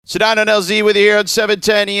Sedano and LZ with you here on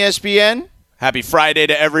 710 ESPN. Happy Friday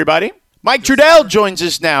to everybody. Mike Trudell joins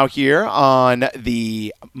us now here on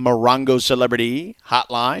the Morongo Celebrity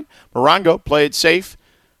Hotline. Morongo, play it safe.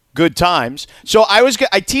 Good times. So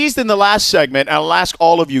I teased in the last segment, and I'll ask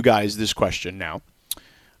all of you guys this question now.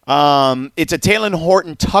 It's a Talen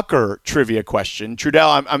Horton-Tucker trivia question.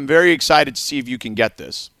 Trudell, I'm very excited to see if you can get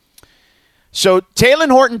this. So Talen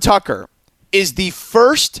Horton-Tucker is the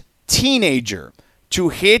first teenager to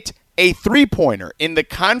hit a three-pointer in the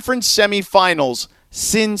conference semifinals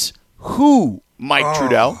since who, Mike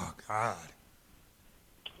Trudell? Oh, God.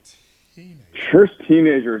 First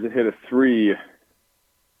teenager to hit a three.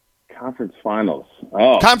 Conference finals.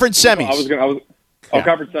 Oh, conference semis.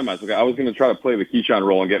 Conference semis. Okay, I was gonna try to play the Keyshawn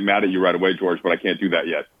role and get mad at you right away, George, but I can't do that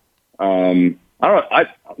yet. I don't know. I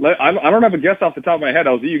don't have a guess off the top of my head.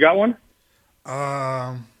 LZ, you got one?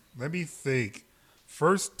 Let me think.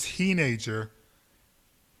 First teenager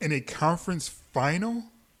in a conference final.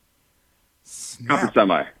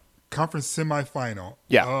 Conference semifinal.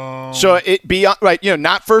 Yeah. So it be right.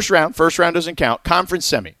 Not first round. First round doesn't count. Conference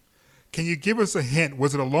semi. Can you give us a hint?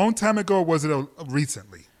 Was it a long time ago or was it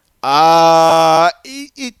recently?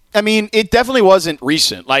 It definitely wasn't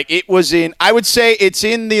recent. I would say it's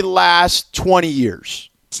in the last 20 years.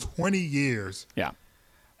 20 years. Yeah.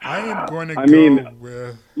 I am going to go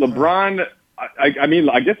with LeBron.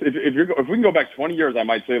 I guess if we can go back 20 years, I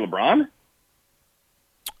might say LeBron.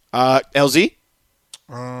 LZ?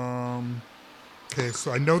 Okay,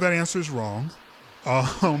 so I know that answer is wrong.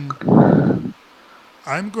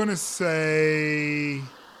 I'm going to say,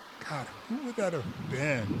 God, who would that have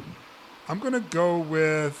been? I'm going to go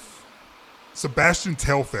with Sebastian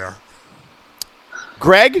Telfair.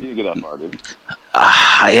 Greg? You get that far, dude.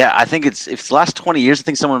 Yeah, I think if it's the last 20 years, I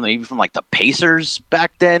think someone maybe from like the Pacers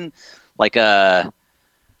back then. Like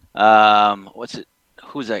what's it?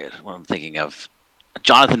 Who's that? What I'm thinking of?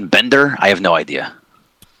 Jonathan Bender? I have no idea.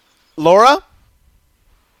 Laura?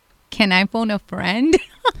 Can I phone a friend?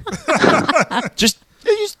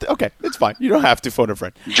 Okay, it's fine. You don't have to phone a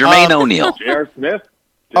friend. Jermaine O'Neal. J.R. Smith.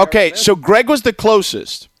 Okay, so Greg was the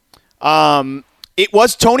closest. It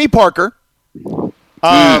was Tony Parker.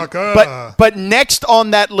 But next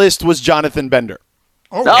on that list was Jonathan Bender.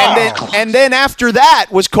 And then after that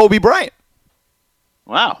was Kobe Bryant.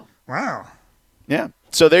 Wow. Yeah.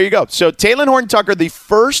 So there you go. So Talen Horton-Tucker, the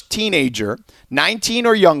first teenager, 19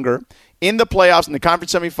 or younger, in the playoffs in the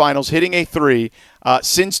conference semifinals, hitting a three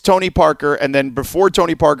since Tony Parker, and then before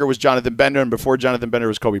Tony Parker was Jonathan Bender, and before Jonathan Bender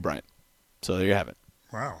was Kobe Bryant. So there you have it.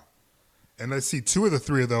 Wow. And let's see, two of the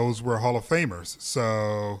three of those were Hall of Famers.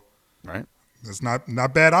 So right, that's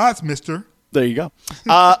not bad odds, mister. There you go.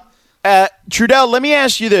 Trudell, let me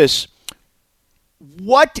ask you this.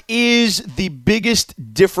 What is the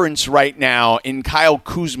biggest difference right now in Kyle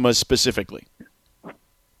Kuzma specifically?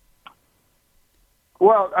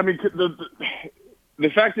 Well, I mean, the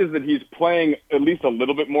fact is that he's playing at least a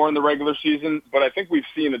little bit more in the regular season, but I think we've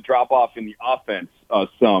seen a drop-off in the offense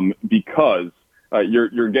some because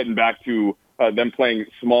you're getting back to them playing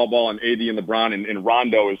small ball and AD and LeBron, and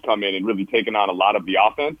Rondo has come in and really taken on a lot of the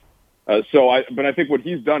offense. But I think what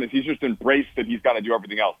he's done is he's just embraced that he's got to do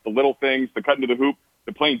everything else. The little things, the cut into the hoop,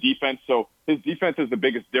 the playing defense. So his defense is the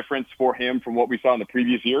biggest difference for him from what we saw in the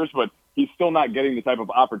previous years, but he's still not getting the type of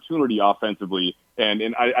opportunity offensively.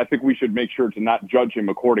 And I think we should make sure to not judge him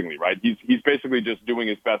accordingly, right? He's basically just doing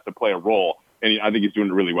his best to play a role, and I think he's doing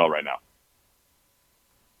it really well right now.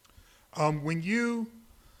 When you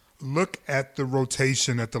look at the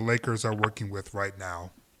rotation that the Lakers are working with right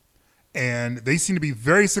now, and they seem to be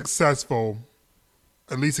very successful,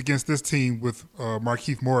 at least against this team, with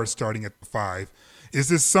Markieff Morris starting at the 5. Is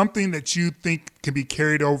this something that you think can be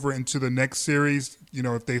carried over into the next series,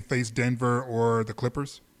 if they face Denver or the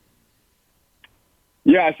Clippers?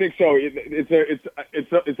 Yeah, I think so.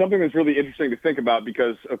 It's something that's really interesting to think about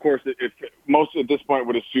because, of course, if most at this point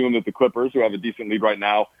would assume that the Clippers, who have a decent lead right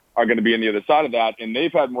now, are going to be on the other side of that, and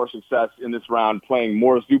they've had more success in this round playing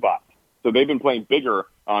more Zubac. So they've been playing bigger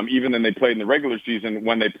even than they played in the regular season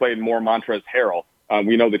when they played more Montrezl Harrell.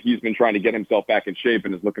 We know that he's been trying to get himself back in shape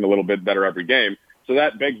and is looking a little bit better every game. So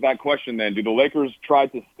that begs that question then. Do the Lakers try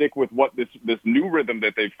to stick with what this new rhythm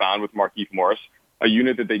that they've found with Markieff Morris, a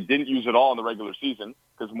unit that they didn't use at all in the regular season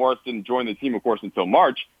because Morris didn't join the team, of course, until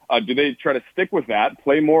March? Do they try to stick with that,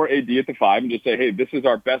 play more AD at the 5, and just say, hey, this is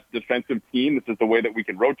our best defensive team. This is the way that we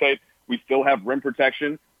can rotate. We still have rim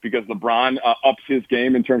protection because LeBron ups his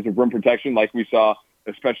game in terms of rim protection like we saw,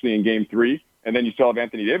 especially in Game 3. And then you still have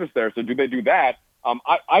Anthony Davis there. So do they do that?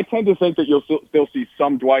 I tend to think that you'll still see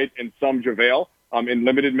some Dwight and some JaVale. in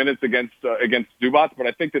limited minutes against Zubats, but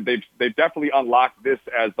I think that they've definitely unlocked this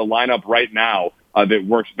as the lineup right now that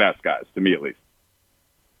works best, guys, to me at least.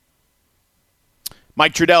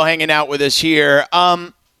 Mike Trudell hanging out with us here.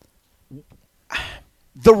 The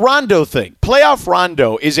Rondo thing, playoff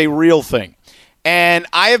Rondo, is a real thing. And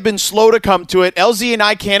I have been slow to come to it. LZ and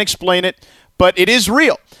I can't explain it, but it is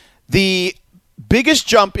real. The biggest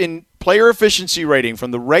jump in player efficiency rating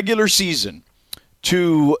from the regular season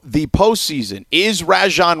to the postseason is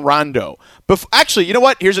Rajon Rondo. Actually, you know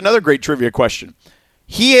what? Here's another great trivia question.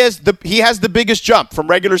 He has the biggest jump from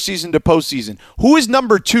regular season to postseason. Who is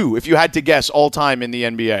number 2, if you had to guess, all time in the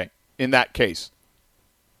NBA in that case?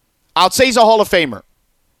 I'll say he's a Hall of Famer.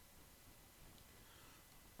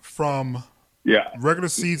 From regular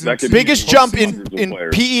season to biggest jump in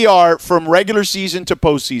PER from regular season to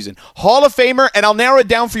postseason. Hall of Famer, and I'll narrow it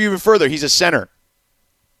down for you even further. He's a center.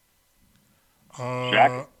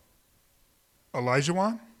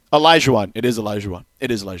 Olajuwon? Olajuwon. It is Olajuwon.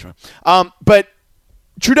 But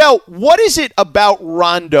Trudell, what is it about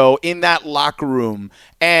Rondo in that locker room,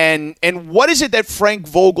 and what is it that Frank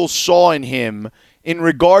Vogel saw in him in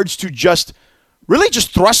regards to just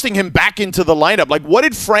thrusting him back into the lineup? Like, what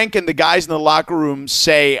did Frank and the guys in the locker room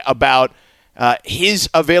say about his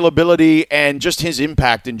availability and just his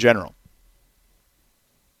impact in general?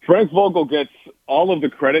 Frank Vogel gets all of the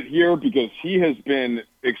credit here because he has been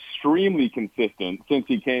extremely consistent since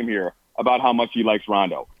he came here about how much he likes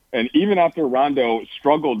Rondo. And even after Rondo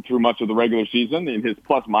struggled through much of the regular season, and his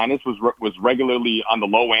plus minus was regularly on the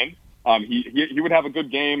low end, he would have a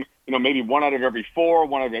good game, maybe 1 out of every 4,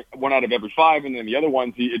 1 out of every 5, and then the other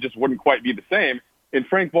ones it just wouldn't quite be the same. And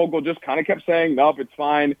Frank Vogel just kind of kept saying, "Nope, it's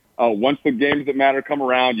fine. Once the games that matter come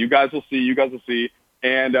around, you guys will see."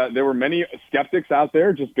 And there were many skeptics out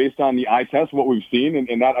there just based on the eye test, what we've seen,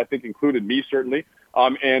 and that I think included me certainly.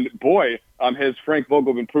 And boy, has Frank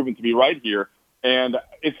Vogel been proven to be right here. And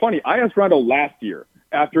it's funny, I asked Rondo last year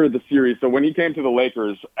after the series. So when he came to the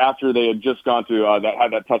Lakers, after they had just gone to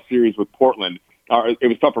had that tough series with Portland, it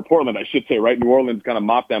was tough for Portland, I should say, right? New Orleans kind of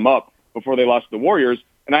mopped them up before they lost to the Warriors.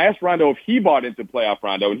 And I asked Rondo if he bought into playoff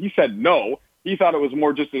Rondo, and he said no. He thought it was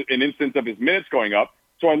more just an instance of his minutes going up.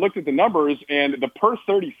 So I looked at the numbers, and the per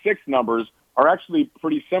 36 numbers are actually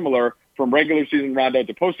pretty similar from regular season Rondo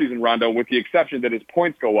to postseason Rondo, with the exception that his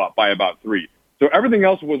points go up by about 3. So everything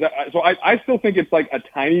else was – so I still think it's like a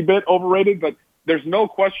tiny bit overrated, but there's no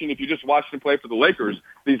question if you just watched him play for the Lakers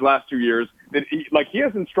these last 2 years that he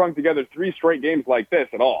hasn't strung together 3 straight games like this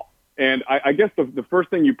at all. And I guess the first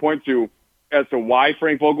thing you point to as to why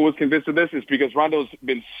Frank Vogel was convinced of this is because Rondo's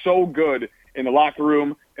been so good in the locker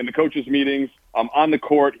room, in the coaches' meetings, on the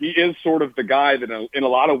court. He is sort of the guy that in a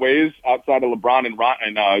lot of ways, outside of LeBron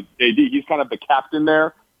and AD, he's kind of the captain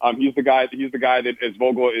there. He's the guy that, as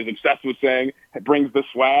Vogel is obsessed with saying, brings the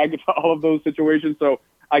swag to all of those situations. So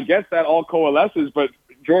I guess that all coalesces. But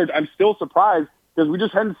George, I'm still surprised because we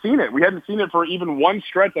just hadn't seen it. We hadn't seen it for even one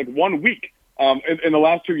stretch, like 1 week in the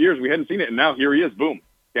last 2 years. We hadn't seen it, and now here he is. Boom.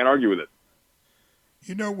 Can't argue with it.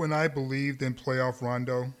 When I believed in playoff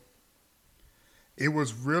Rondo, it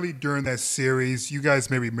was really during that series. You guys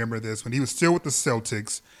may remember this when he was still with the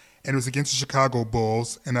Celtics, and it was against the Chicago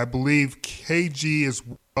Bulls, and I believe KG as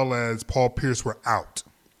well as Paul Pierce were out.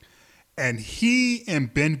 And he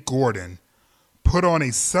and Ben Gordon put on a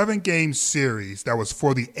 7-game series that was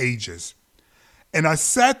for the ages. And I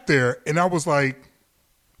sat there and I was like,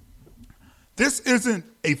 this isn't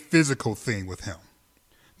a physical thing with him.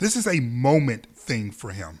 This is a moment thing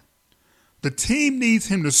for him. The team needs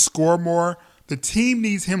him to score more. The team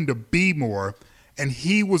needs him to be more. And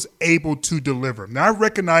he was able to deliver. Now, I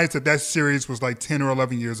recognize that series was like 10 or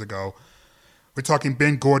 11 years ago. We're talking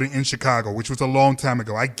Ben Gordon in Chicago, which was a long time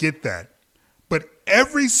ago. I get that. But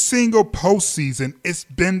every single postseason, it's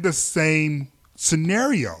been the same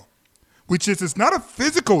scenario, which is it's not a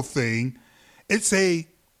physical thing. It's a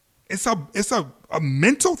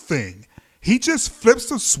mental thing. He just flips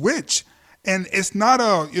the switch. And it's not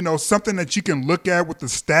something that you can look at with the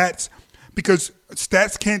stats, because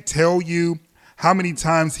stats can't tell you how many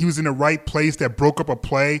times he was in the right place that broke up a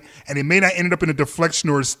play, and it may not end up in a deflection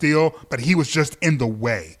or a steal, but he was just in the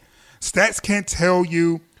way. Stats can't tell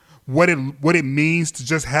you what it means to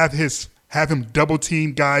just have him double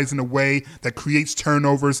team guys in a way that creates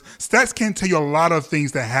turnovers. Stats can't tell you a lot of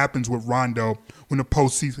things that happens with Rondo when the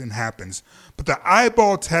postseason happens. But the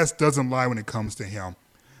eyeball test doesn't lie when it comes to him.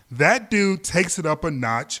 That dude takes it up a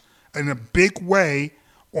notch in a big way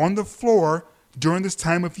on the floor during this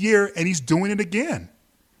time of year, and he's doing it again.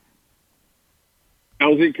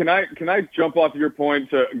 LZ, can I jump off your point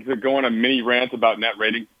to go on a mini rant about net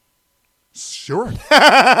rating? Sure.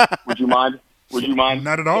 Would you mind? Would you mind?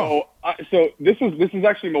 Not at all. So this is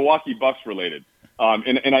actually Milwaukee Bucks related.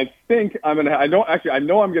 And I think I know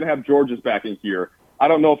I'm gonna have George's backing here. I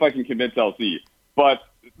don't know if I can convince LZ, but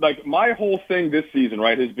like my whole thing this season,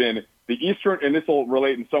 right, has been the Eastern, and this will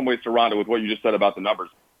relate in some ways to Rondo with what you just said about the numbers.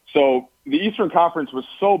 So the Eastern Conference was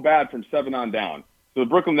so bad from 7 on down. So the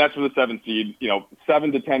Brooklyn Nets were the 7th seed,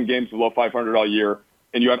 7 to 10 games below 500 all year,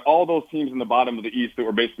 and you had all those teams in the bottom of the East that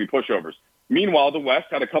were basically pushovers. Meanwhile, the West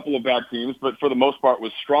had a couple of bad teams, but for the most part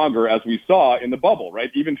was stronger, as we saw in the bubble,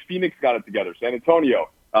 right? Even Phoenix got it together, San Antonio,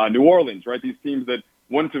 New Orleans, right? These teams that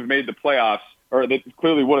wouldn't have made the playoffs, or that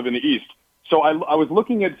clearly would have in the East. So I was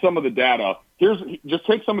looking at some of the data. Just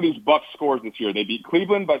take some of these Bucks scores this year. They beat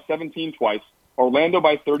Cleveland by 17 twice, Orlando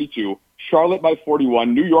by 32, Charlotte by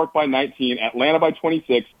 41, New York by 19, Atlanta by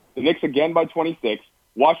 26, the Knicks again by 26,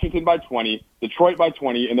 Washington by 20, Detroit by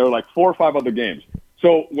 20, and there were like 4 or 5 other games.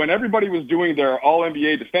 So when everybody was doing their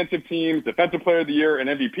All-NBA defensive teams, Defensive Player of the Year, and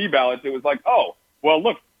MVP ballots, it was like, oh, well,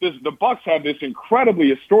 look, the Bucks have this incredibly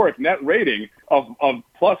historic net rating of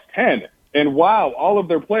plus 10. And wow, all of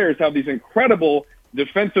their players have these incredible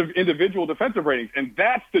individual defensive ratings. And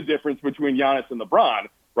that's the difference between Giannis and LeBron,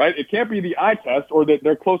 right? It can't be the eye test or that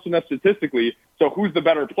they're close enough statistically. So who's the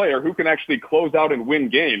better player? Who can actually close out and win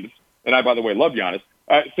games? And I, by the way, love Giannis.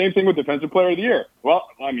 Same thing with Defensive Player of the Year. Well,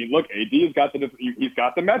 I mean, look, AD has got he's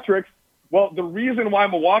got the metrics. Well, the reason why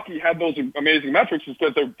Milwaukee had those amazing metrics is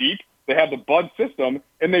because they're deep. They have the Bud system,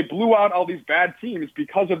 and they blew out all these bad teams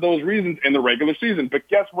because of those reasons in the regular season. But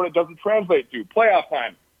guess what it doesn't translate to? Playoff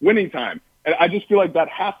time, winning time. And I just feel like that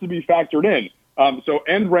has to be factored in. So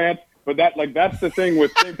end rant, but that's the thing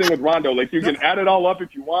same thing with Rondo. Like you can add it all up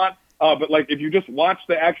if you want. But like if you just watch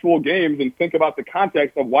the actual games and think about the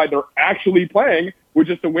context of why they're actually playing, which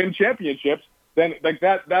is to win championships, then like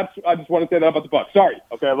that's I just want to say that about the Bucks. Sorry.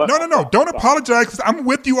 Okay. No. Don't apologize because I'm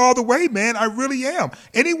with you all the way, man. I really am.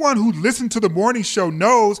 Anyone who listened to the morning show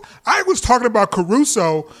knows I was talking about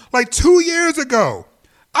Caruso like 2 years ago.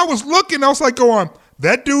 I was like going,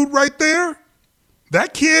 that dude right there,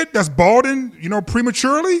 that kid that's balding,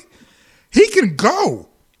 prematurely, he can go.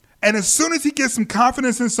 And as soon as he gets some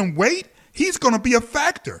confidence and some weight, he's going to be a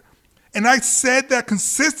factor. And I said that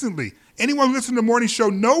consistently. Anyone who listens to the morning show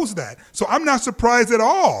knows that. So I'm not surprised at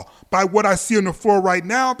all by what I see on the floor right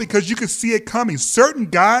now because you can see it coming. Certain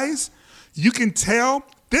guys, you can tell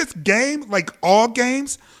this game, like all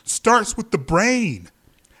games, starts with the brain.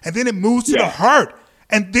 And then it moves to the heart.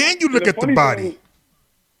 And then you look at the body.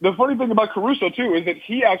 The funny thing about Caruso, too, is that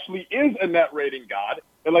he actually is a net rating god.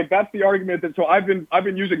 And, like, that's the argument so I've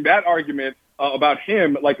been using that argument about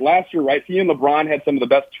him. Like, last year, right, he and LeBron had some of the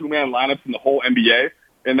best two-man lineups in the whole NBA.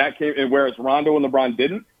 And whereas Rondo and LeBron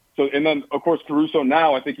didn't. So, and then of course Caruso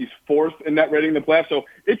now, I think he's 4th in net rating in the playoffs. So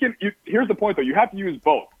here's the point though, you have to use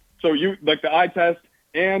both. So you like the eye test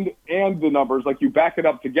and the numbers, like you back it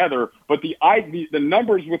up together. But the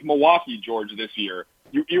numbers with Milwaukee, George, this year,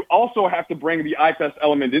 you also have to bring the eye test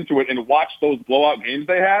element into it and watch those blowout games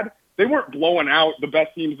they had. They weren't blowing out the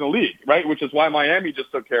best teams in the league, right? Which is why Miami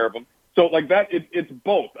just took care of them. So like that, it's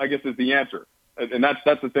both, I guess, is the answer. And that's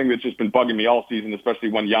the thing that's just been bugging me all season, especially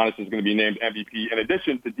when Giannis is going to be named MVP in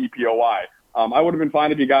addition to DPOY. I would have been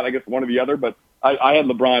fine if you got, I guess, one or the other, but I had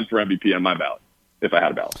LeBron for MVP on my ballot, if I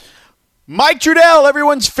had a ballot. Mike Trudell,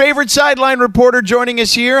 everyone's favorite sideline reporter, joining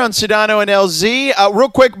us here on Sedano and LZ. Real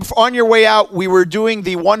quick, on your way out, we were doing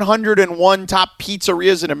the 101 top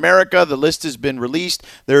pizzerias in America. The list has been released.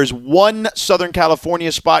 There's one Southern California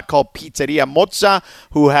spot called Pizzeria Mozza,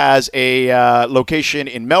 who has a location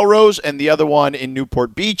in Melrose, and the other one in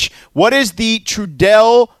Newport Beach. What is the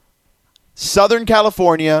Trudell Southern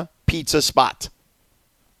California pizza spot?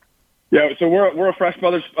 Yeah, so we're a Fresh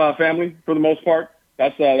Brothers family for the most part.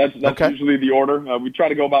 That's okay. Usually the order. We try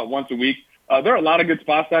to go about once a week. There are a lot of good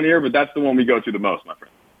spots down here, but that's the one we go to the most, my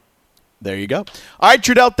friend. There you go. All right,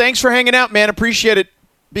 Trudell, thanks for hanging out, man. Appreciate it.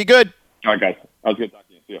 Be good. All right, guys. I was good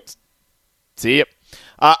talking to you. See you.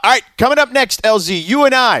 All right, coming up next, LZ, you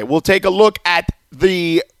and I will take a look at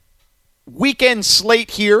the weekend slate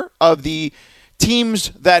here of the teams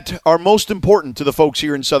that are most important to the folks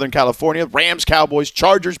here in Southern California: Rams, Cowboys,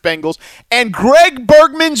 Chargers, Bengals, and Greg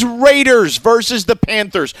Bergman's Raiders versus the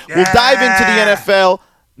Panthers. Yeah. We'll dive into the NFL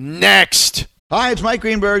next. Hi, it's Mike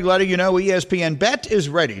Greenberg letting you know ESPN Bet is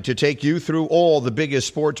ready to take you through all the biggest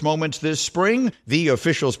sports moments this spring. The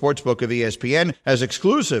official sportsbook of ESPN has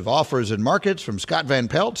exclusive offers and markets from Scott Van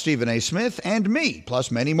Pelt, Stephen A. Smith, and me,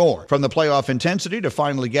 plus many more. From the playoff intensity to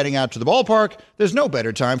finally getting out to the ballpark, there's no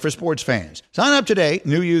better time for sports fans. Sign up today.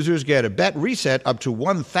 New users get a bet reset up to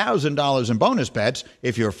 $1,000 in bonus bets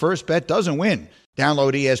if your first bet doesn't win.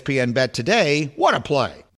 Download ESPN Bet today. What a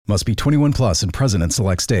play. Must be 21 plus and present in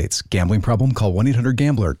select states. Gambling problem? Call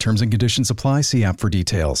 1-800-GAMBLER. Terms and conditions apply. See app for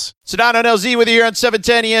details. Sedano and LZ with you here on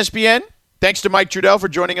 710 ESPN. Thanks to Mike Trudell for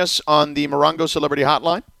joining us on the Morongo Celebrity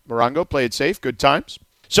Hotline. Morongo, play it safe. Good times.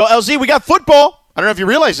 So, LZ, we got football. I don't know if you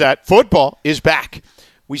realize that. Football is back.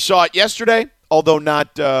 We saw it yesterday, although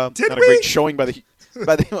not a great showing by the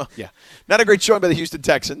not a great showing by the Houston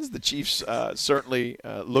Texans. The Chiefs certainly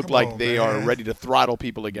look like they are ready to throttle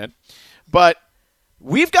people again. But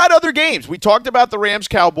we've got other games. We talked about the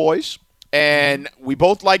Rams-Cowboys, and we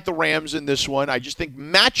both like the Rams in this one. I just think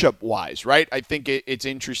matchup-wise, right, I think it's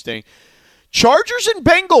interesting. Chargers and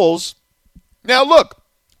Bengals. Now, look,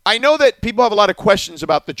 I know that people have a lot of questions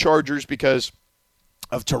about the Chargers because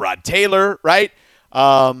of Tyrod Taylor, right?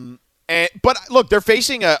 But, look, they're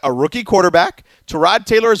facing a rookie quarterback. Tyrod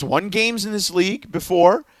Taylor has won games in this league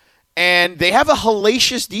before. And they have a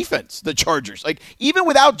hellacious defense, the Chargers. Like, even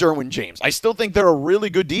without Derwin James, I still think they're a really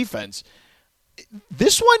good defense.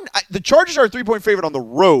 This one, the Chargers are a 3-point favorite on the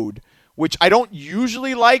road, which I don't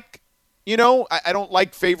usually like. You know, I don't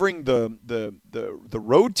like favoring the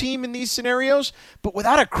road team in these scenarios. But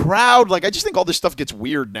without a crowd, like, I just think all this stuff gets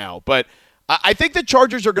weird now. But I think the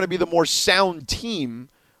Chargers are going to be the more sound team,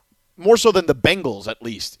 more so than the Bengals, at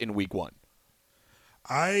least, in week one.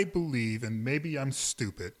 I believe, and maybe I'm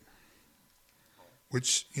stupid,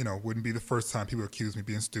 which, wouldn't be the first time people accuse me of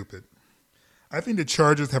being stupid. I think the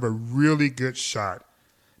Chargers have a really good shot,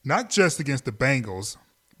 not just against the Bengals,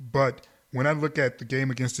 but when I look at the game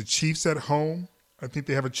against the Chiefs at home, I think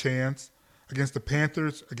they have a chance against the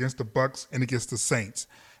Panthers, against the Bucks, and against the Saints.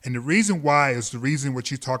 And the reason why is the reason what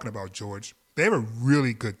you're talking about, George. They have a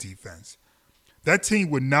really good defense. That team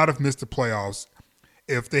would not have missed the playoffs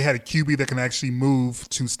if they had a QB that can actually move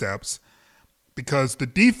 2 steps because the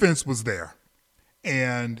defense was there.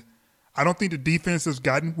 And I don't think the defense has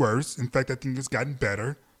gotten worse. In fact, I think it's gotten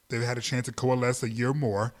better. They've had a chance to coalesce a year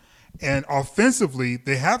more. And offensively,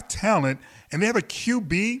 they have talent, and they have a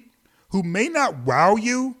QB who may not wow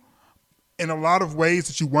you in a lot of ways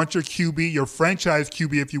that you want your QB, your franchise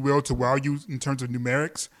QB, if you will, to wow you in terms of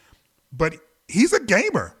numerics. But he's a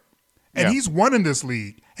gamer, and he's won in this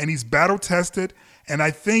league, and he's battle-tested. And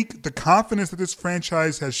I think the confidence that this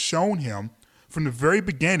franchise has shown him from the very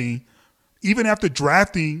beginning, even after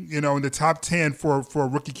drafting, in the top 10 for a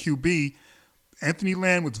rookie QB, Anthony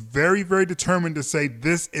Land was very, very determined to say,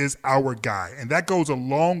 this is our guy. And that goes a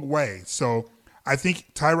long way. So I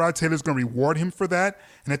think Tyrod Taylor is going to reward him for that.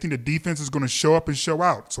 And I think the defense is going to show up and show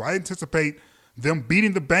out. So I anticipate them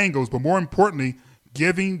beating the Bengals, but more importantly,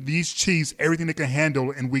 giving these Chiefs everything they can handle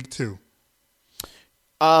in week 2.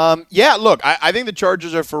 Look, I think the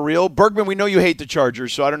Chargers are for real. Bergman, we know you hate the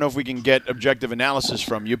Chargers, so I don't know if we can get objective analysis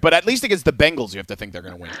from you. But at least against the Bengals, you have to think they're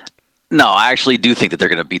going to win. No, I actually do think that they're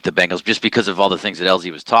going to beat the Bengals just because of all the things that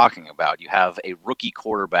LZ was talking about. You have a rookie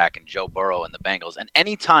quarterback in Joe Burrow and the Bengals. And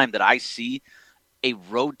any time that I see a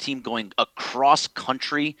road team going across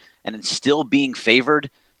country and still being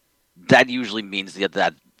favored, that usually means that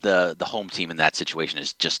the home team in that situation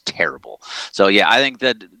is just terrible. So, yeah, I think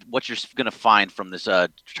that what you're going to find from this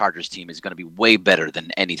Chargers team is going to be way better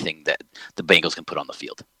than anything that the Bengals can put on the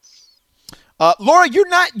field. Laura, you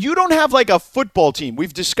don't have like a football team.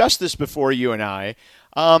 We've discussed this before, you and I.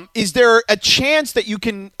 Is there a chance that you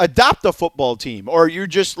can adopt a football team, or you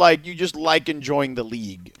just like enjoying the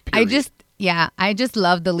league? Period? I just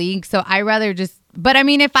love the league, so I rather just. But I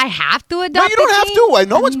mean, if I have to adopt, no, you don't have to.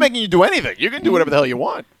 No one's making you do anything. You can do whatever the hell you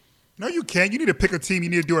want. No, you can't. You need to pick a team. You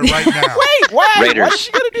need to do it right now. Wait, why? Raiders. Why is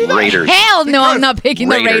she gonna do that? Raiders. Hell no, I'm not picking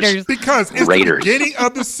the Raiders. Because it's the beginning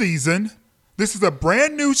of the season. This is a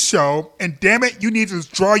brand new show, and damn it, you need to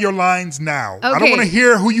just draw your lines now. Okay. I don't want to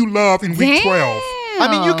hear who you love in week 12. I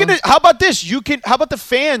mean, you can. How about this? How about the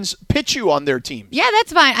fans pitch you on their teams? Yeah,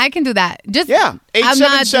 that's fine. I can do that. Just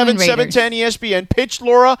 877-710 ESPN. Pitch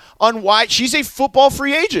Laura on why she's a football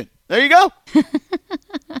free agent. There you go.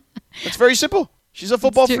 That's very simple. She's a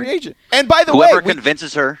football free agent. And by the way, whoever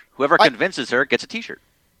convinces her gets a T-shirt.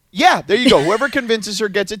 Yeah, there you go. Whoever convinces her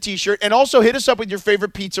gets a T-shirt. And also hit us up with your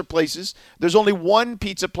favorite pizza places. There's only one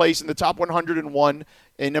pizza place in the top 101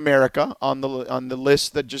 in America on the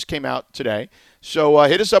list that just came out today. So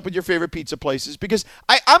hit us up with your favorite pizza places because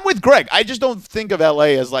I'm with Greg. I just don't think of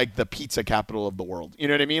L.A. as like the pizza capital of the world. You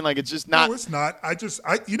know what I mean? Like it's just not. No, it's not.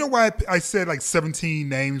 You know why I said like 17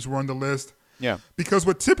 names were on the list? Yeah. Because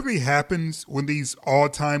what typically happens when these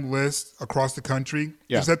all-time lists across the country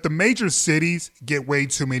is that the major cities get way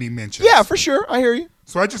too many mentions. Yeah, for sure. I hear you.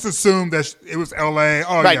 So I just assumed that it was L.A.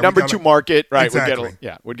 Oh, right, yeah, number 2 market. Right, exactly.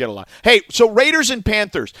 would get a lot. Hey, so Raiders and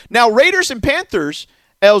Panthers. Now, Raiders and Panthers,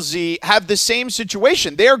 LZ have the same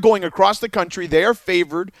situation. They are going across the country. They are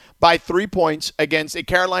favored by 3 points against a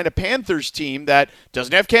Carolina Panthers team that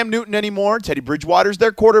doesn't have Cam Newton anymore. Teddy Bridgewater's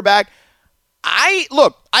their quarterback. I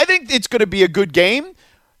think it's going to be a good game.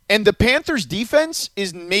 And the Panthers' defense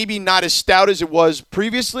is maybe not as stout as it was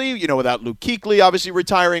previously, without Luke Kuechly obviously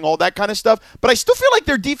retiring, all that kind of stuff. But I still feel like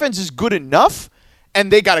their defense is good enough,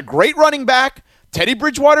 and they got a great running back. Teddy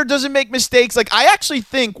Bridgewater doesn't make mistakes. I actually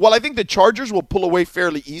think, I think the Chargers will pull away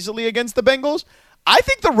fairly easily against the Bengals. I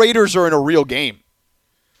think the Raiders are in a real game.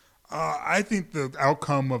 I think the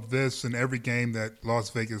outcome of this and every game that Las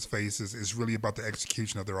Vegas faces is really about the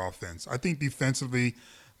execution of their offense. I think defensively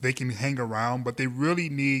they can hang around, but they really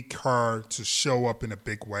need Carr to show up in a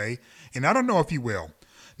big way. And I don't know if he will.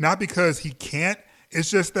 Not because he can't. It's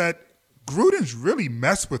just that Gruden's really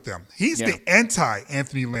messed with them. He's the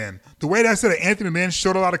anti-Anthony Lynn. The way that I said Anthony Lynn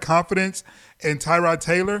showed a lot of confidence in Tyrod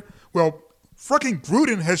Taylor, well, fucking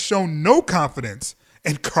Gruden has shown no confidence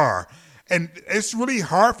in Carr. And it's really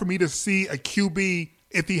hard for me to see a QB,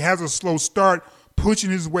 if he has a slow start, pushing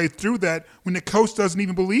his way through that when the coach doesn't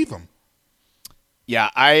even believe him. Yeah,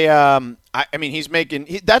 I mean, he's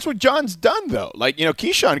making that's what John's done, though.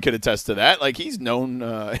 Keyshawn could attest to that. He's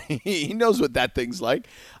known, he knows what that thing's like.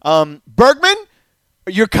 Bergman,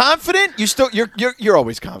 you're confident? You're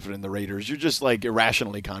always confident in the Raiders. You're just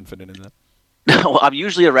irrationally confident in them. Well, I'm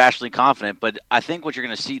usually irrationally confident, but I think what you're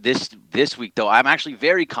going to see this week, though, I'm actually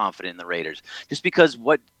very confident in the Raiders, just because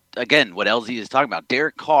what LZ is talking about,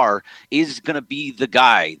 Derek Carr is going to be the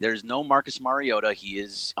guy. There's no Marcus Mariota. He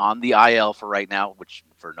is on the IL for right now, which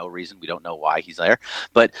for no reason. We don't know why he's there.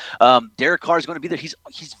 But Derek Carr is going to be there. He's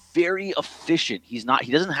very efficient. He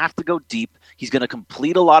doesn't have to go deep. He's going to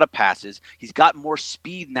complete a lot of passes. He's got more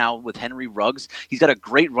speed now with Henry Ruggs. He's got a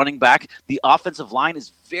great running back. The offensive line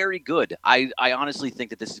is very good. I honestly think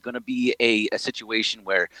that this is going to be a situation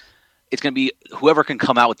where it's going to be whoever can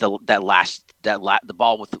come out with the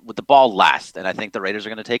ball with the ball last, and I think the Raiders are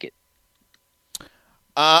going to take it.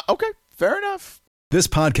 Okay, fair enough. This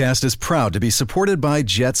podcast is proud to be supported by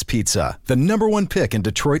Jets Pizza, the #1 pick in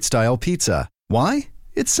Detroit-style pizza. Why?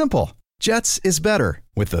 It's simple. Jets is better.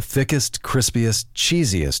 With the thickest, crispiest,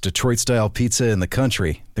 cheesiest Detroit-style pizza in the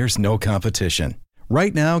country, there's no competition.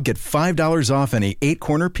 Right now, get $5 off any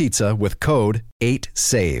 8-corner pizza with code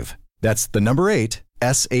 8SAVE. That's the number 8,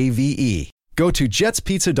 SAVE. Go to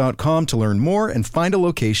jetspizza.com to learn more and find a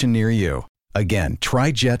location near you. Again,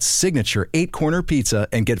 try Jet's signature 8-corner pizza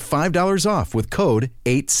and get $5 off with code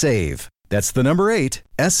 8SAVE. That's the number 8,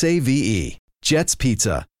 SAVE. Jet's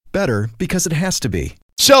Pizza. Better because it has to be.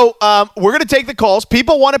 So we're going to take the calls.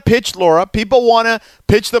 People want to pitch Laura. People want to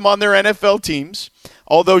pitch them on their NFL teams,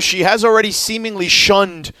 although she has already seemingly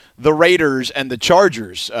shunned the Raiders and the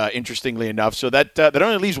Chargers, interestingly enough. So that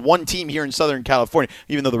only leaves one team here in Southern California,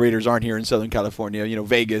 even though the Raiders aren't here in Southern California.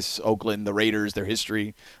 Vegas, Oakland, the Raiders, their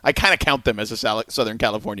history. I kind of count them as a Southern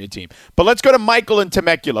California team. But let's go to Michael in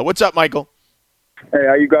Temecula. What's up, Michael? Hey,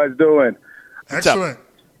 how you guys doing? Excellent.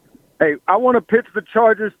 Hey, I want to pitch the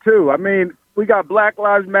Chargers, too. I mean, we got Black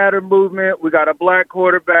Lives Matter movement. We got a black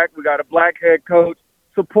quarterback. We got a black head coach.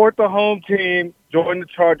 Support the home team. Join the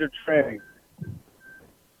Charger train.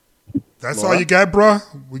 That's all you got, bro?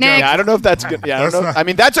 I don't know if that's good. Yeah, I don't know. I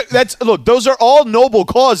mean, that's look. Those are all noble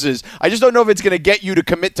causes. I just don't know if it's going to get you to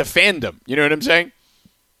commit to fandom. You know what I'm saying?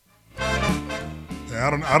 Yeah, I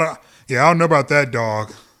don't know about that,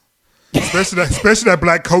 dog. Especially that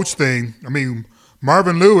black coach thing. I mean,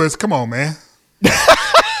 Marvin Lewis. Come on, man.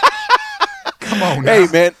 Come on now. Hey,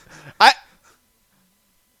 man.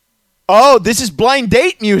 This is blind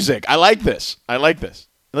date music. I like this.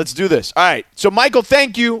 Let's do this. All right. So, Michael,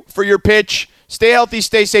 thank you for your pitch. Stay healthy,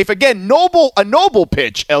 stay safe. Again, a noble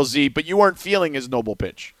pitch, LZ, but you weren't feeling his noble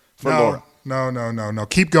pitch for Laura. No.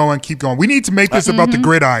 Keep going. We need to make this about the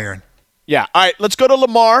gridiron. Yeah. All right. Let's go to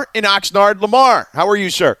Lamar in Oxnard. Lamar, how are you,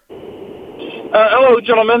 sir? Hello,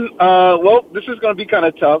 gentlemen. Well, this is going to be kind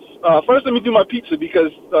of tough. First, let me do my pizza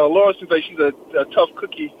because Laura seems like she's a tough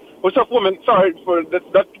cookie. Or tough woman. Sorry for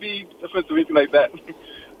that to be offensive or anything like that.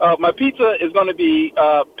 My pizza is going to be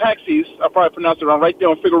Paxie's. I probably pronounced it wrong. Right there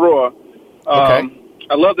on Figueroa. Okay.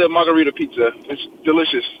 I love that margarita pizza. It's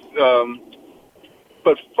delicious.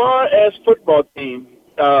 But far as football team,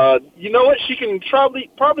 you know what? She can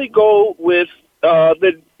probably go with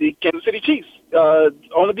the Kansas City Chiefs.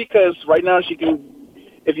 Only because right now she can.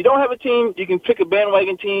 If you don't have a team, you can pick a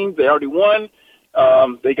bandwagon team. They already won.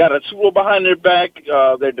 They got a Super Bowl behind their back.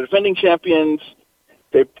 They're defending champions.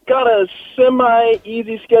 They've got a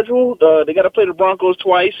semi-easy schedule. They got to play the Broncos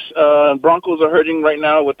twice. Broncos are hurting right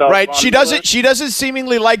now without. Right. She doesn't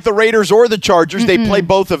seemingly like the Raiders or the Chargers. They play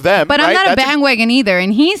both of them. But I'm not a bandwagon either,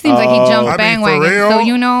 and he seems like he jumped bandwagon. So I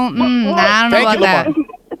don't know about that.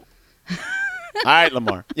 All right,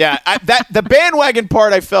 Lamar. Yeah, the bandwagon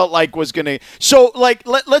part I felt like was going to. So,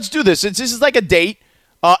 let's do this. Since this is like a date.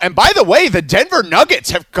 And by the way, the Denver Nuggets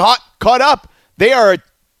have caught up. They're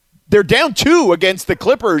down 2 against the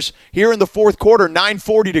Clippers here in the fourth quarter,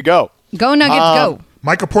 9:40 to go. Go Nuggets, go.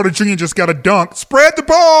 Michael Porter Jr. just got a dunk. Spread the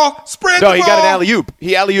ball. No, he got an alley-oop.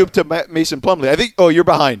 He alley-ooped to Mason Plumlee. I think, you're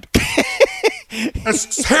behind.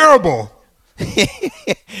 That's terrible.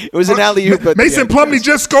 It was an alley-oop. Mason Plumlee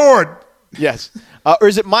just scored. Yes. Or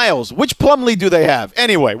is it Miles? Which Plumlee do they have?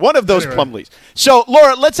 Anyway, one of those Plumlees. So,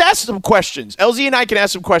 Laura, let's ask some questions. LZ and I can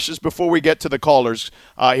ask some questions before we get to the callers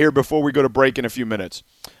here before we go to break in a few minutes.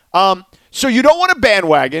 So you don't want a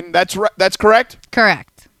bandwagon. That's correct?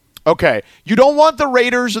 Correct. Okay. You don't want the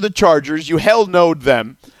Raiders or the Chargers. You hell knowed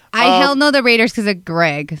them. I hell know the Raiders because of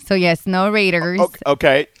Greg. So, yes, no Raiders.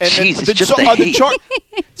 Okay. And Jesus, then, just the hate.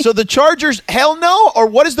 So the Chargers, hell no? Or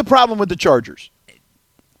what is the problem with the Chargers?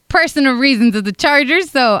 Personal reasons of the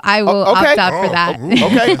Chargers, so I will opt out for that.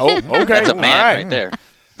 Okay. That's a man right there.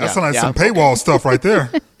 That's like some paywall stuff right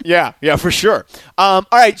there. Yeah, for sure. All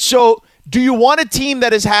right, so do you want a team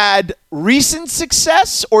that has had recent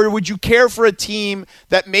success, or would you care for a team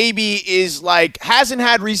that maybe is hasn't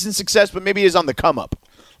had recent success, but maybe is on the come up?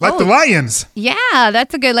 Like the Lions. Yeah,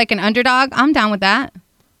 that's a good, an underdog. I'm down with that.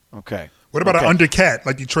 Okay. What about an undercat,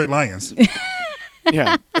 like Detroit Lions?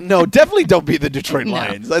 Yeah. No, definitely don't be the Detroit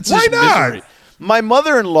Lions. That's Why just not? misery. My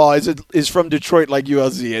mother-in-law is from Detroit, like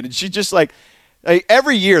ULZ, and she's just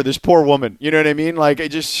every year, this poor woman. You know what I mean?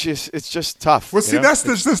 It's just tough. Well, see, that's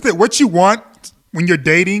the what you want when you're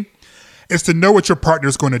dating is to know what your partner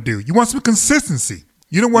is going to do. You want some consistency.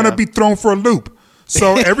 You don't want to be thrown for a loop.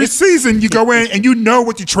 So every season you go in and you know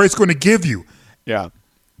what your trade's going to give you. Yeah.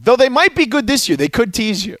 Though they might be good this year. They could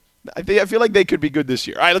tease you. I feel like they could be good this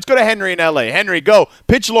year. All right, let's go to Henry in L.A. Henry, go.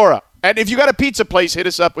 Pitch Laura. And if you got a pizza place, hit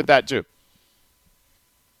us up with that too.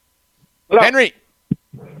 Hello. Henry.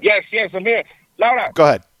 Yes, I'm here. Laura. Go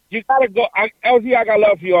ahead. You got to go. LZ, I got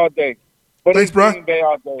love for you all day. But Thanks, it's bro. Green Bay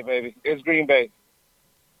all day, baby. It's Green Bay.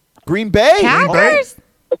 Green Bay? Packers?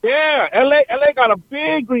 Yeah, LA got a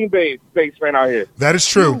big Green Bay base right out here. That is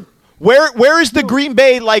true. Where is the Green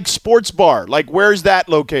Bay sports bar? Where is that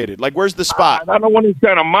located? Where's the spot? I know one in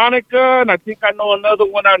Santa Monica, and I think I know another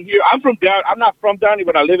one out here. I'm not from Downey,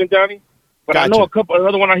 but I live in Downey. But Gotcha. I know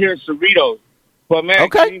another one out here in Cerritos. But man,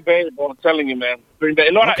 Green Bay, bro, I'm telling you, man, Green Bay.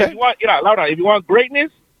 Laura, if you want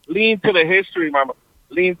greatness, lean to the history, mama.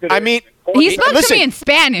 Lean to the he spoke to me in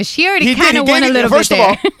Spanish. He already kind of went a little bit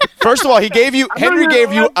there. First of all, Henry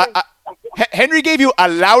gave you a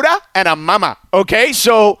Laura and a mama. Okay,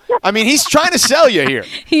 so he's trying to sell you here.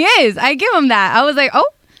 He is. I give him that. I was like, oh,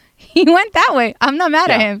 he went that way. I'm not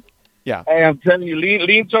mad at him. Yeah. Hey, I'm telling you,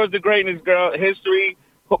 lean towards the greatness, girl. History.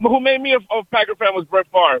 Who made me a Packer fan was Brett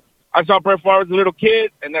Favre. I saw Brett Favre as a little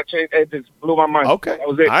kid, and that changed. It just blew my mind. Okay. That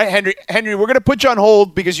was it. All right, Henry, we're going to put you on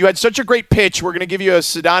hold because you had such a great pitch. We're going to give you a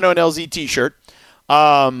Sedano and LZ T-shirt.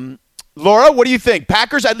 Laura, what do you think?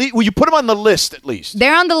 Packers, at least, will you put them on the list at least?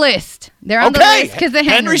 They're on the list. They're on the list because of Henry.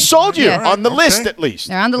 Henry sold you on the list at least.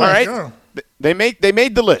 They're on the list. All right. They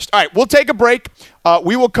made the list. All right, we'll take a break.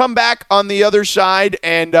 We will come back on the other side,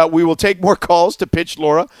 and we will take more calls to pitch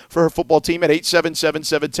Laura for her football team at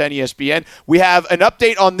 877-710-ESPN. We have an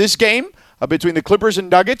update on this game between the Clippers and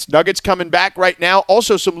Nuggets. Nuggets coming back right now.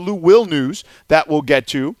 Also some Lou Will news that we'll get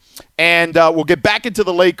to. And we'll get back into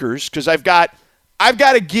the Lakers because I've got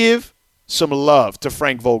to give some love to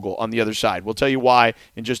Frank Vogel on the other side. We'll tell you why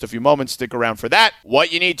in just a few moments. Stick around for that.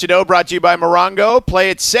 What you need to know brought to you by Morongo.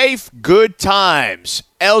 Play it safe. Good times.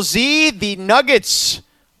 LZ, the Nuggets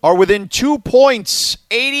are within 2 points,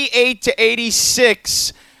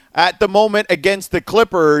 88-86 at the moment against the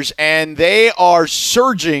Clippers, and they are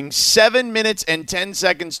surging. 7 minutes and 10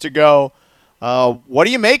 seconds to go. What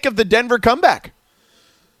do you make of the Denver comeback?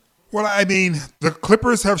 Well, the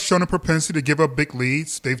Clippers have shown a propensity to give up big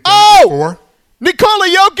leads. They've done it before. Nikola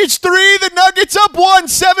Jokic 3, the Nuggets up 1,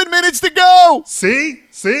 7 minutes to go. See?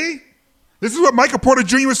 This is what Michael Porter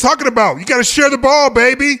Jr. was talking about. You got to share the ball,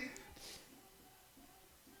 baby.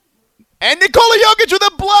 And Nikola Jokic with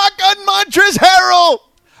a block on Montrezl Harrell.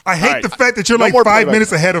 I hate the fact that you're 5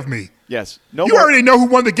 minutes ahead of me. Yes. You already know who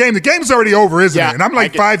won the game. The game's already over, isn't it? And I'm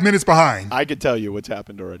 5 minutes behind. I can tell you what's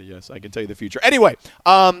happened already, yes. I can tell you the future. Anyway,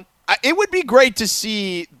 it would be great to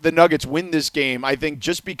see the Nuggets win this game, I think,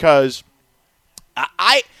 just because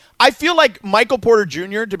I I feel like Michael Porter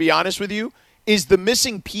Jr., to be honest with you, is the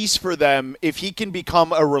missing piece for them if he can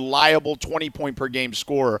become a reliable 20-point-per-game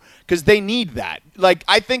scorer, because they need that. Like,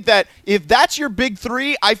 I think that if that's your big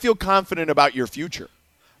three, I feel confident about your future.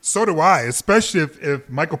 So do I, especially if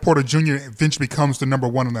Michael Porter Jr. eventually becomes the number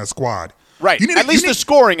one in that squad. Right, at least the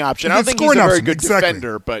scoring option. I don't think he's a very good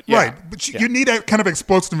defender, but yeah. Right, but you need that kind of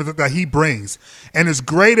explosiveness that he brings. And as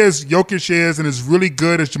great as Jokic is and as really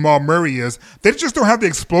good as Jamal Murray is, they just don't have the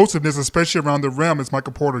explosiveness, especially around the rim, as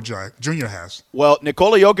Michael Porter Jr. has. Well,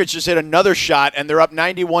 Nikola Jokic just hit another shot, and they're up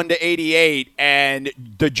 91-88, and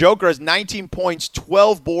the Joker has 19 points,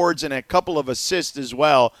 12 boards, and a couple of assists as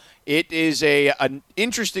well. It is an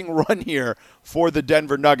interesting run here for the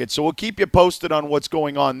Denver Nuggets, so we'll keep you posted on what's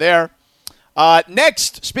going on there.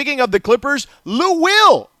 Next, speaking of the Clippers,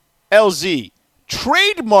 Lou LZ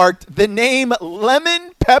trademarked the name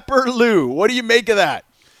Lemon Pepper Lou. What do you make of that?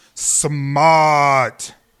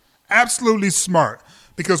 Smart. Absolutely smart.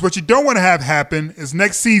 Because what you don't want to have happen is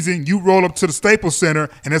next season you roll up to the Staples Center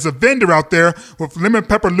and there's a vendor out there with Lemon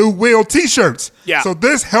Pepper Lou Will t-shirts. Yeah. So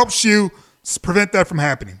this helps you prevent that from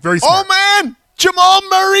happening. Very smart. Oh, man! Jamal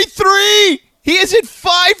Murray 3! He has hit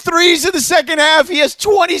 5 threes in the second half. He has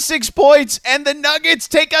 26 points, and the Nuggets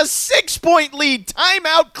take a 6-point lead.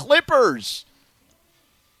 Timeout Clippers.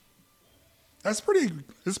 It's pretty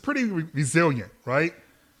resilient, right?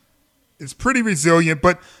 It's pretty resilient,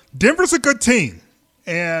 but Denver's a good team.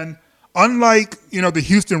 And unlike, the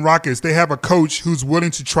Houston Rockets, they have a coach who's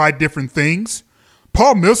willing to try different things.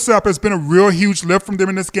 Paul Millsap has been a real huge lift from them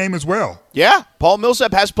in this game as well. Yeah, Paul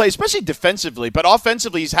Millsap has played, especially defensively, but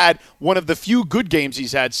offensively he's had one of the few good games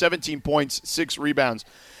he's had, 17 points, 6 rebounds,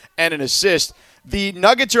 and an assist. The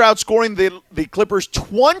Nuggets are outscoring the Clippers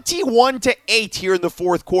 21-8 here in the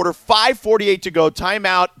fourth quarter, 5:48 to go.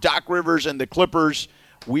 Timeout, Doc Rivers and the Clippers.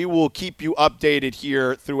 We will keep you updated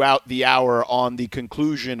here throughout the hour on the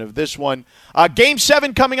conclusion of this one. Game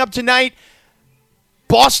 7 coming up tonight.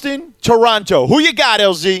 Boston, Toronto. Who you got,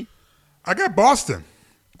 LZ? I got Boston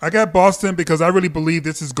because I really believe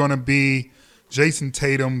this is going to be Jason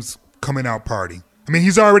Tatum's coming out party. I mean,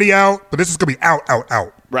 he's already out, but this is going to be out.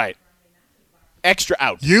 Right. Extra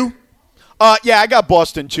out. You? Yeah, I got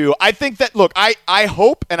Boston too. I think that, look, I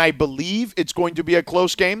hope and I believe it's going to be a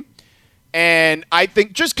close game. And I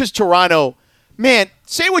think just because Toronto, man,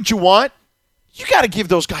 say what you want, you got to give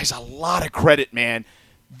those guys a lot of credit, man.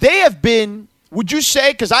 They have been... Would you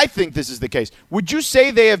say, because I think this is the case, would you say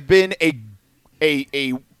they have been a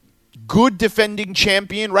good defending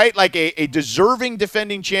champion, right? Like a deserving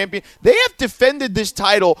defending champion? They have defended this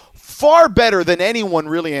title far better than anyone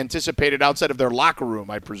really anticipated outside of their locker room,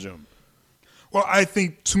 I presume. Well, I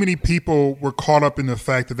think too many people were caught up in the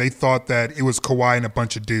fact that they thought that it was Kawhi and a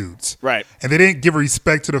bunch of dudes. Right. And they didn't give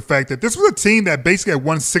respect to the fact that this was a team that basically had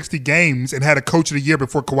won 60 games and had a coach of the year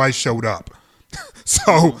before Kawhi showed up.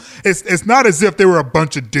 So it's not as if they were a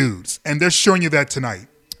bunch of dudes, and they're showing you that tonight.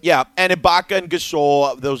 Yeah, and Ibaka and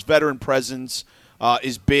Gasol, those veteran presence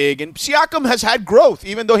is big. And Siakam has had growth,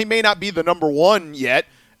 even though he may not be the number one yet,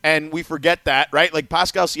 and we forget that, right? Like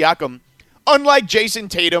Pascal Siakam, unlike Jason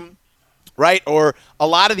Tatum, right, or a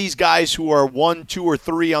lot of these guys who are 1, 2, or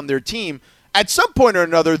 3 on their team, at some point or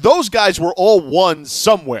another, those guys were all ones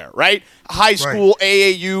somewhere, right? High school, right.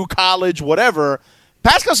 AAU, college, whatever.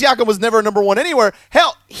 Pascal Siakam was never number one anywhere.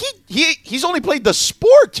 Hell, he's only played the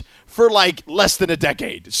sport for like less than a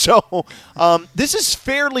decade. So this is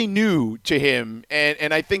fairly new to him,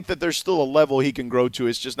 and I think that there's still a level he can grow to.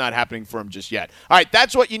 It's just not happening for him just yet. All right,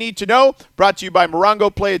 that's what you need to know. Brought to you by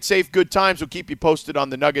Morongo. Play it safe, good times. We'll keep you posted on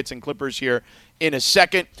the Nuggets and Clippers here in a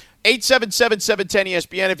second.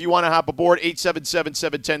 877-710-ESPN if you want to hop aboard,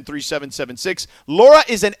 877-710-3776. Laura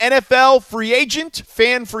is an NFL free agent,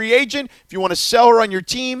 fan free agent. If you want to sell her on your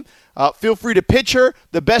team, feel free to pitch her.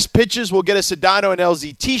 The best pitches will get a Sedano and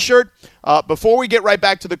LZ t-shirt. Before we get right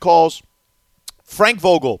back to the calls, Frank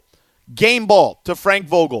Vogel, game ball to Frank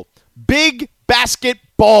Vogel. Big basket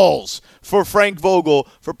balls for Frank Vogel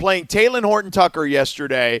for playing Talen Horton-Tucker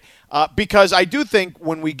yesterday, because I do think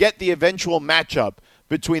when we get the eventual matchup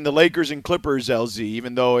between the Lakers and Clippers, LZ,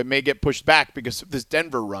 even though it may get pushed back because of this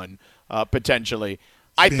Denver run, potentially.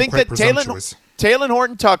 I think that Talen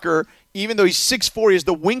Horton-Tucker, even though he's 6'4", he has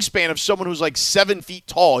the wingspan of someone who's like 7 feet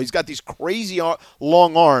tall. He's got these crazy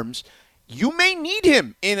long arms. You may need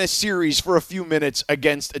him in a series for a few minutes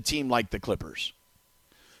against a team like the Clippers.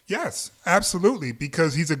 Yes, absolutely,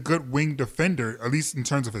 because he's a good wing defender, at least in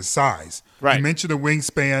terms of his size. Right. You mentioned the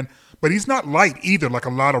wingspan, but he's not light either, like a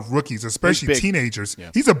lot of rookies, especially teenagers.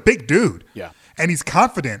 Yeah. He's a big dude. Yeah. And he's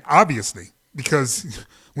confident, obviously, because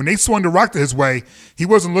when they swung the rock to his way, he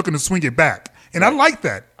wasn't looking to swing it back. And I like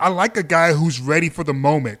that. I like a guy who's ready for the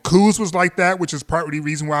moment. Kuz was like that, which is part of the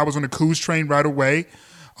reason why I was on the Kuz train right away.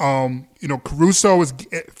 Caruso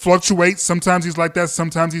fluctuates. Sometimes he's like that.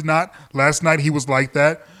 Sometimes he's not. Last night he was like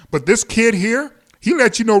that. But this kid here, he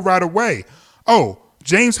let you know right away. Oh,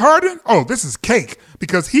 James Harden? Oh, this is cake.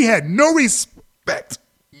 Because he had no respect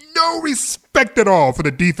at all for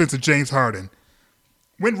the defense of James Harden.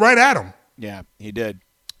 Went right at him. Yeah, he did.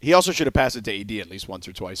 He also should have passed it to AD at least once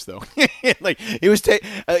or twice, though. Like he was, you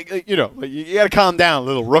got to calm down,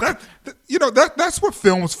 little rook. That's what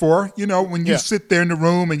film's for. When you sit there in the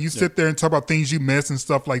room and you sit there and talk about things you miss and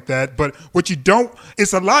stuff like that. But what you don't,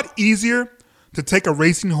 it's a lot easier to take a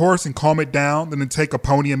racing horse and calm it down than to take a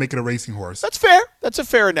pony and make it a racing horse. That's fair. That's a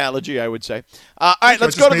fair analogy, I would say. All right,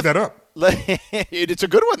 let's go. I just made that up. It's a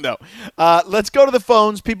good one, though. Let's go to the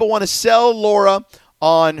phones. People want to sell Laura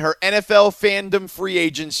on her NFL fandom free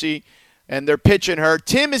agency, and they're pitching her.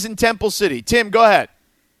 Tim is in Temple City. Tim, go ahead.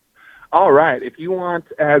 All right. If you want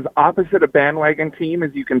as opposite a bandwagon team as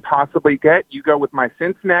you can possibly get, you go with my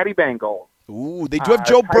Cincinnati Bengals. Ooh, they do have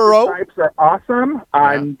Joe Burrow. Stripes are awesome.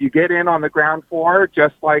 You get in on the ground floor,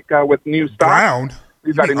 just like with new stock. Ground?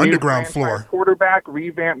 We've got a new underground floor quarterback,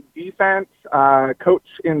 revamped defense, coach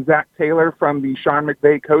in Zach Taylor from the Sean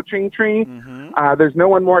McVay coaching tree. Mm-hmm. There's no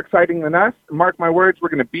one more exciting than us. Mark my words, we're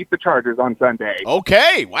going to beat the Chargers on Sunday.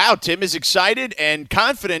 Okay. Wow, Tim is excited and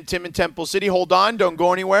confident. Tim in Temple City. Hold on. Don't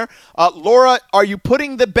go anywhere. Laura, are you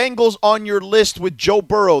putting the Bengals on your list with Joe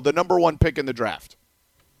Burrow, the number 1 pick in the draft?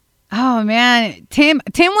 Oh, man. Tim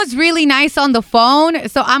was really nice on the phone,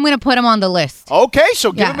 so I'm going to put him on the list. Okay,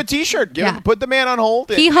 so give him a T-shirt. Put the man on hold.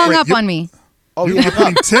 He hung up on me. Oh, you're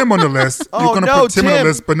putting Tim on the list. You're going to put Tim on the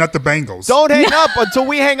list, but not the Bengals. Don't hang up until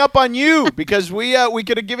we hang up on you, because we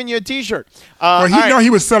could have given you a T-shirt. He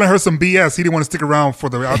was selling her some BS. He didn't want to stick around for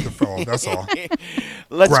the outfall. That's all.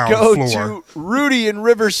 Let's go to Rudy in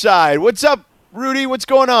Riverside. What's up, Rudy? What's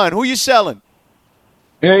going on? Who you selling?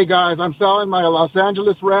 Hey, guys, I'm selling my Los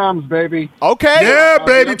Angeles Rams, baby. Okay. Yeah,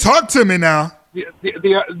 baby. Talk to me now.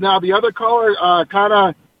 The other caller kind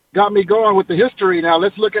of got me going with the history. Now,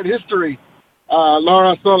 let's look at history.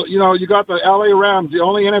 Laura, so, you got the L.A. Rams, the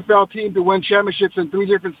only NFL team to win championships in 3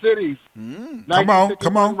 different cities. Come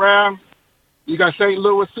on. Rams. You got St.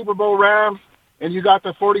 Louis Super Bowl Rams, and you got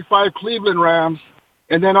the 45 Cleveland Rams.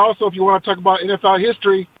 And then also, if you want to talk about NFL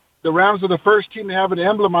history, the Rams are the first team to have an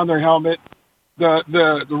emblem on their helmet.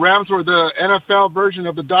 The Rams were the NFL version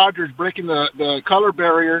of the Dodgers, breaking the color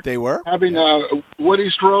barrier. They were having Woody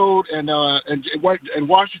Strode and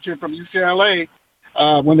Washington from UCLA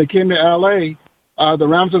when they came to LA. The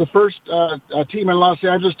Rams are the first team in Los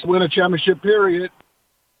Angeles to win a championship. Period.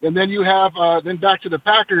 And then you have then back to the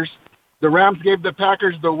Packers. The Rams gave the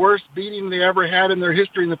Packers the worst beating they ever had in their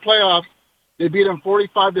history in the playoffs. They beat them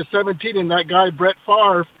 45-17, and that guy Brett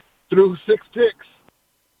Favre threw 6 picks.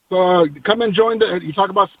 So come and join you talk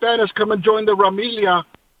about Spanish, come and join the Ramilia.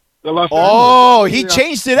 He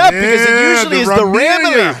changed it up because it usually is the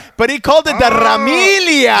Ramilia, but he called it the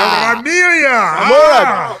Ramilia. The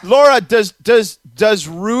Ramilia. Laura, does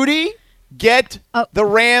Rudy get the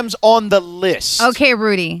Rams on the list? Okay,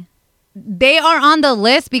 Rudy. They are on the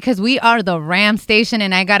list because we are the Ram station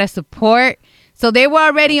and I got to support. So they were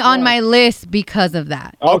already on my list because of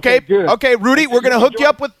that. Okay, Rudy, we're gonna hook you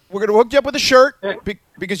up with a shirt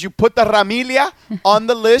because you put the Ramilia on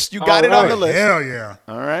the list. You got it on the list. Hell yeah!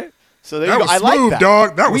 All right. So there you go. I like that,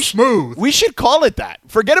 dog. That was smooth. We should call it that.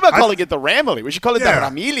 Forget about calling it the Ramilia. We should call it the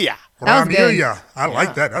Ramilia. Ramilia. I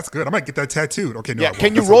like that. That's good. I might get that tattooed. Okay, no. Yeah.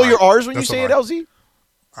 Can you roll your R's when you say it, LZ?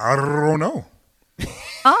 I don't know.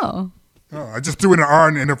 Oh, I just threw in an R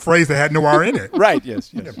in a phrase that had no R in it. Right,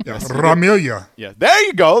 yes. Ramilia. Yeah, there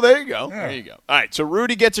you go. Yeah. There you go. All right, so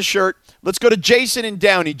Rudy gets a shirt. Let's go to Jason in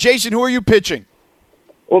Downey. Jason, who are you pitching?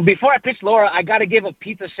 Well, before I pitch Laura, I got to give a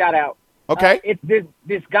pizza shout-out. Okay. It's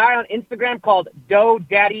this guy on Instagram called Dough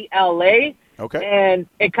Daddy LA. Okay. And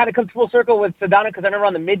it kind of comes full circle with Sedano because I remember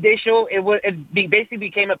on the midday show, it basically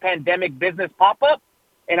became a pandemic business pop-up.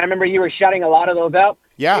 And I remember you were shouting a lot of those out.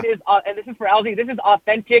 Yeah. It is, and this is for LZ. This is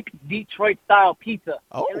authentic Detroit-style pizza.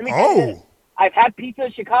 Oh. I've had pizza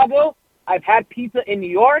in Chicago. I've had pizza in New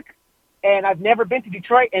York. And I've never been to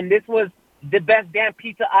Detroit. And this was the best damn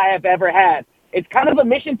pizza I have ever had. It's kind of a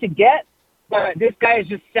mission to get, but this guy is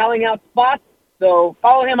just selling out spots. So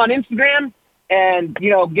follow him on Instagram and,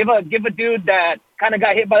 give a dude that kind of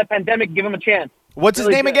got hit by the pandemic, give him a chance. What's his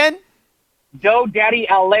name again? Dough Daddy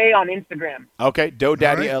LA on Instagram. Okay, Dough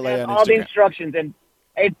Daddy LA on Instagram. All the instructions, and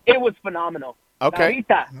it was phenomenal. Okay.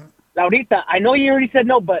 Laurita, I know you already said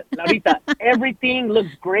no, but Laurita, everything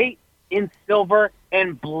looks great in silver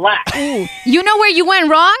and black. Ooh. You know where you went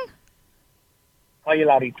wrong? Call you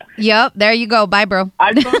Laurita. Yep, there you go. Bye, bro.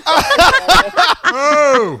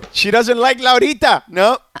 She doesn't like Laurita.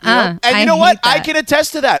 No. And you know what? I can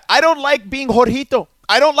attest to that. I don't like being Jorgito.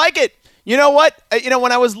 I don't like it. You know what?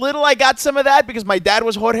 When I was little, I got some of that because my dad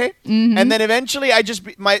was Jorge. Mm-hmm. And then eventually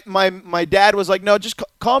my dad was like, no, just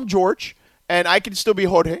call him George. And I can still be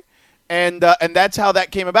Jorge. And that's how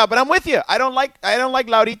that came about. But I'm with you. I don't like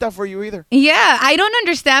Laurita for you either. Yeah, I don't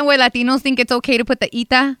understand why Latinos think it's okay to put the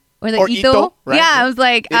ita or the ito. Right? Yeah, I was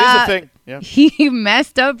like, it is a thing. Yeah. He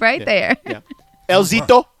messed up there. Yeah.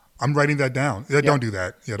 LZito. I'm writing that down. Yeah, don't do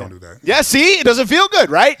that. Yeah, don't do that. Yeah, see? It doesn't feel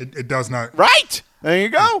good, right? It does not. Right. There you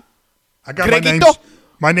go. I got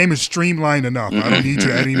my name is streamlined enough. I don't need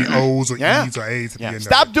to add any O's or E's or A's at the end.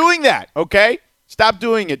 Stop doing that, okay? Stop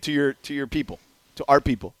doing it to your people, to our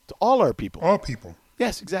people, to all our people. All people.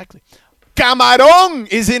 Yes, exactly. Camarón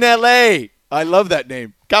is in L.A. I love that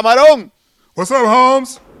name. Camarón. What's up,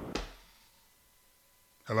 Holmes?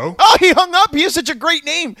 Hello? Oh, he hung up. He has such a great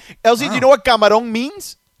name. LZ, do you know what camarón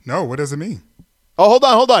means? No, what does it mean? Oh, hold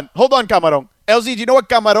on, camarón. LZ, do you know what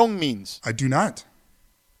camarón means? I do not.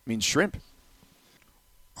 It means shrimp.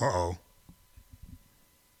 Uh-oh.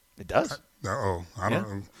 It does. Uh-oh. I don't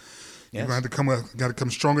know. You're going to got to come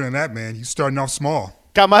stronger than that, man. You starting off small.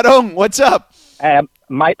 Camarón, what's up?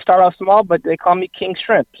 Might start off small, but they call me King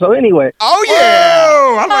Shrimp. So anyway. Oh, yeah.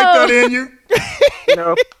 Oh, I like that in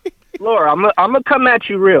you. Laura, I'm gonna come at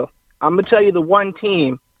you real. I'm going to tell you the one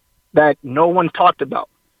team that no one talked about.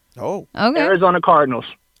 Oh. Okay. Arizona Cardinals.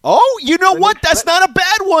 Oh, you know what? That's not a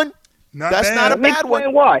bad one. That's not a bad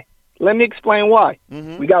one. Let me explain why.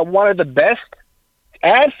 Mm-hmm. We got one of the best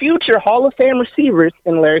and future Hall of Fame receivers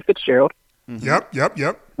in Larry Fitzgerald. Mm-hmm.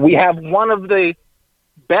 Yep. We have one of the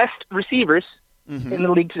best receivers in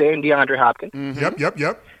the league today in DeAndre Hopkins. Mm-hmm.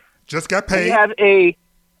 Yep. Just got paid. We have a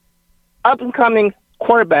up-and-coming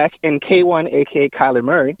quarterback in K1, a.k.a. Kyler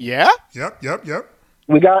Murray. Yeah? Yep.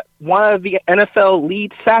 We got one of the NFL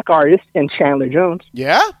lead sack artists in Chandler Jones.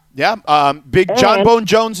 Yeah. Big John Bone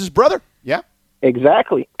Jones' brother. Yeah.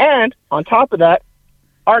 Exactly. And on top of that,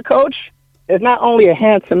 our coach is not only a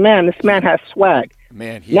handsome man, this man has swag.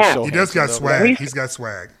 Man, he does got swag. He's got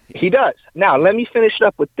swag. He does. Now, let me finish it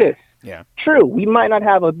up with this. Yeah. True, we might not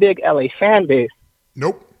have a big LA fan base.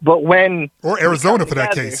 Nope. But when... Or Arizona for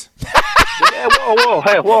that case. Whoa,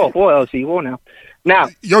 LC, whoa now. Now,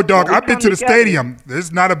 yo, dog, I've been to the stadium.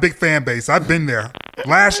 There's not a big fan base. I've been there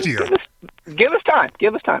last year. Give us time.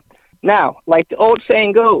 Now, like the old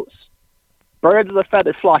saying goes, birds of a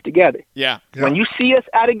feather flock together. Yeah. When you see us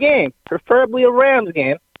at a game, preferably a Rams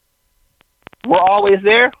game, we're always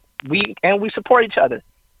there. We support each other.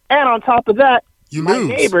 And on top of that, my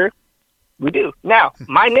neighbor, we do. Now,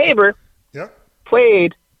 my neighbor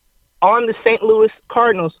played on the St. Louis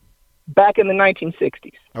Cardinals back in the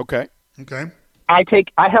 1960s. Okay.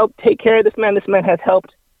 I helped take care of this man. This man has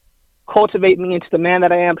helped cultivate me into the man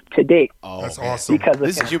that I am today. Oh, that's awesome. Because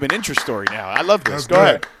this is a human interest story now. I love this. That's Go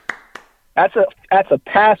ahead. That's a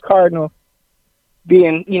past Cardinal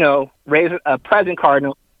being, raising a present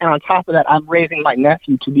Cardinal. And on top of that, I'm raising my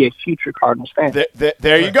nephew to be a future Cardinals fan.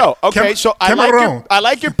 There you go. Okay, so I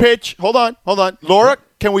like your pitch. Hold on. Laura,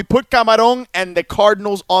 can we put Camarón and the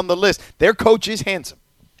Cardinals on the list? Their coach is handsome.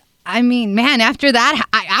 I mean, man, after that,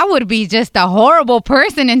 I would be just a horrible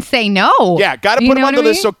person and say no. Yeah, got to put him on the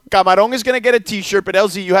list. So Camarón is going to get a T-shirt, but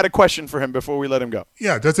LZ, you had a question for him before we let him go.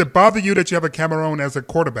 Yeah, does it bother you that you have a Camarón as a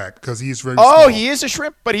quarterback? Because he's very small. Oh, he is a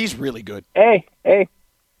shrimp, but he's really good. Hey. Good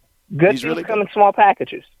things really come in small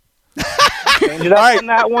packages. Change it up on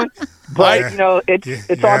that one. But,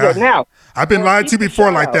 it's all good now. I've been lied to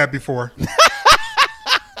before like that before.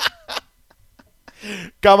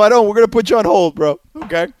 Camarón, we're going to put you on hold, bro.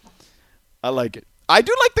 Okay? I like it. I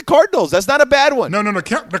do like the Cardinals. That's not a bad one. No.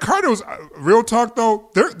 The Cardinals, real talk, though,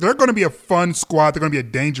 they're going to be a fun squad. They're going to be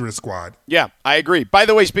a dangerous squad. Yeah, I agree. By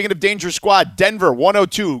the way, speaking of dangerous squad, Denver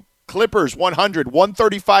 102, Clippers 100,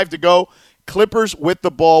 135 to go. Clippers with the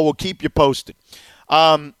ball. We'll keep you posted.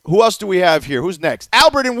 Who else do we have here? Who's next?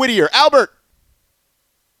 Albert in Whittier. Albert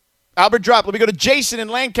drop. Let me go to Jason in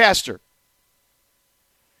Lancaster.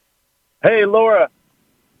 Hey, Laura.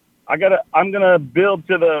 I'm gonna build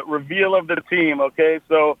to the reveal of the team, okay?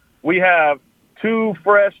 So we have two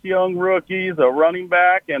fresh young rookies, a running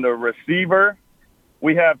back and a receiver.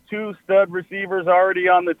 We have two stud receivers already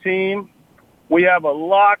on the team. We have a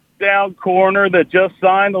lockdown corner that just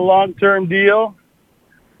signed a long-term deal.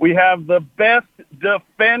 We have the best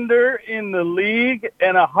defender in the league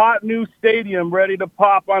and a hot new stadium ready to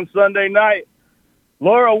pop on Sunday night.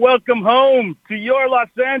 Laura, welcome home to your Los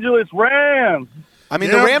Angeles Rams. I mean,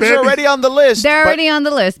 the Rams are already on the list. They're already on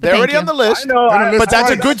the list. They're already on the list. I know, but that's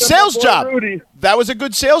a good sales job. that was a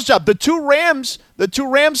good sales job. The two Rams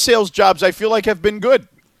sales jobs, I feel like, have been good.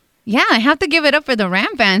 Yeah, I have to give it up for the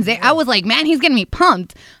Ram fans. I was like, man, he's getting me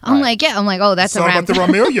pumped. I'm like, oh, that's it's a Ram. It's all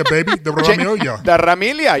about the Ramilia, baby. The Ramilia. The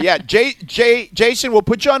Ramilia, yeah. Jason, we'll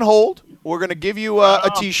put you on hold. We're going to give you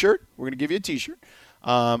a T-shirt. We're going to give you a T-shirt.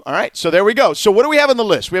 All right, so there we go. So what do we have on the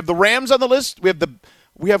list? We have the Rams on the list.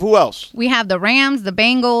 We have who else? We have the Rams, the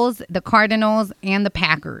Bengals, the Cardinals, and the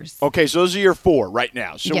Packers. Okay, so those are your 4 right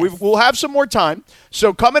now. So Yes. we'll have some more time.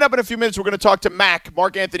 So coming up in a few minutes, we're going to talk to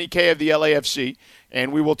Mark Anthony Kay of the LAFC,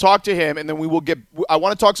 and we will talk to him, and then I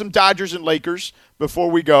want to talk some Dodgers and Lakers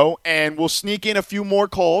before we go, and we'll sneak in a few more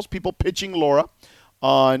calls, people pitching Laura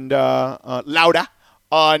on Lauda.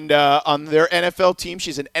 On their NFL team.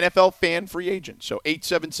 She's an NFL fan free agent. So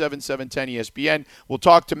 877-710-ESPN. We'll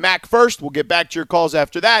talk to Mac first. We'll get back to your calls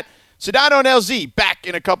after that. Sedano and LZ back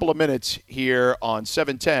in a couple of minutes here on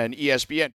 710 ESPN.